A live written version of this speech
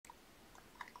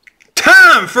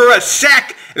time for a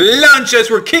sack lunch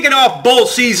as we're kicking off bowl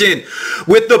season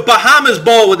with the Bahamas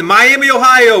Bowl with Miami,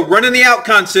 Ohio, running the out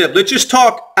concept. Let's just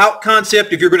talk out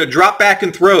concept if you're going to drop back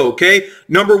and throw, okay?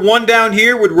 Number one down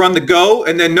here would run the go,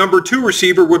 and then number two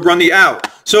receiver would run the out.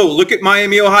 So look at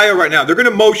Miami, Ohio right now. They're going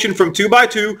to motion from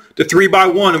 2x2 to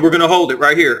 3x1, and we're going to hold it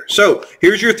right here. So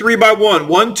here's your 3x1.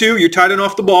 1, 2, you're tighten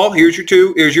off the ball. Here's your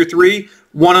 2, here's your 3.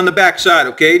 1 on the backside,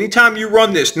 okay? Anytime you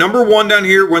run this, number 1 down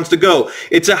here runs the go.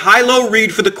 It's a high-low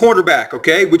read for the quarterback,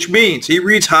 okay? Which means he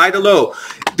reads high to low.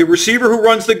 The receiver who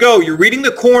runs the go, you're reading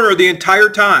the corner the entire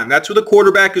time. That's what the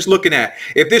quarterback is looking at.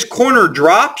 If this corner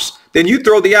drops, then you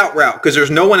throw the out route because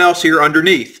there's no one else here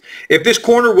underneath. If this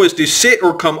corner was to sit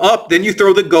or come up, then you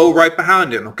throw the go right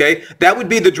behind him, okay? That would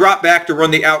be the drop back to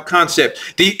run the out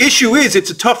concept. The issue is it's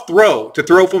a tough throw to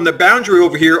throw from the boundary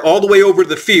over here all the way over to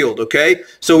the field, okay?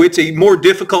 So it's a more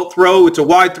difficult throw. It's a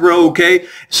wide throw, okay?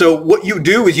 So what you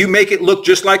do is you make it look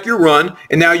just like your run,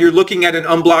 and now you're looking at an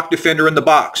unblocked defender in the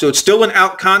box. So it's still an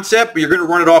out concept, but you're going to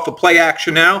run it off a play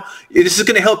action now. This is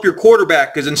going to help your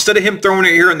quarterback because instead of him throwing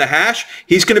it here in the hash,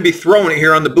 he's going to be throwing it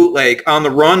here on the bootleg, on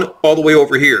the run, all the way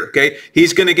over here, okay?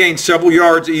 He's going to gain several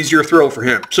yards, easier throw for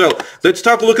him. So let's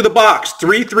take a look at the box.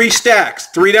 3-3 stacks,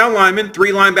 3 down linemen,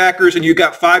 3 linebackers, and you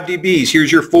got 5 DBs.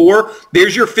 Here's your 4.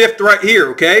 There's your 5th right here,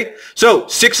 okay? So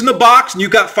 6 in the box, and you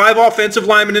got 5 offensive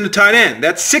linemen in the tight end.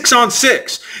 That's 6 on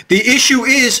 6. The issue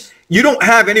is you don't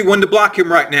have anyone to block him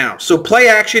right now. So play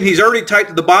action, he's already tight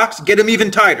to the box, get him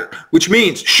even tighter, which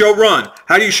means show run.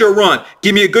 How do you show run?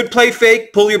 Give me a good play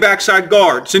fake, pull your backside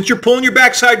guard. Since you're pulling your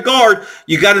backside guard,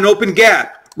 you got an open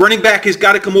gap. Running back has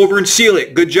got to come over and seal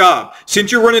it. Good job. Since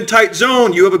you're running tight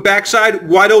zone, you have a backside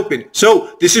wide open.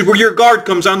 So this is where your guard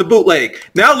comes on the bootleg.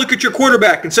 Now look at your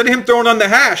quarterback. Instead of him throwing on the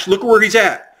hash, look where he's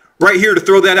at. Right here to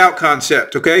throw that out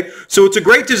concept, okay? So it's a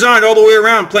great design all the way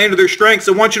around, playing to their strengths.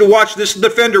 I want you to watch this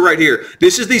defender right here.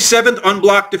 This is the 7th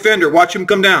unblocked defender. Watch him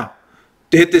come down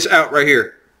to hit this out right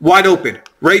here. Wide open.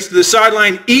 Race to the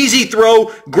sideline. Easy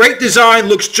throw. Great design.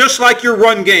 Looks just like your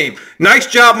run game. Nice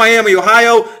job, Miami,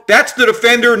 Ohio. That's the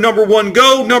defender. Number 1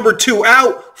 go. Number 2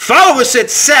 out. Follow us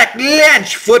at Sack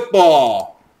Lunch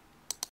Football.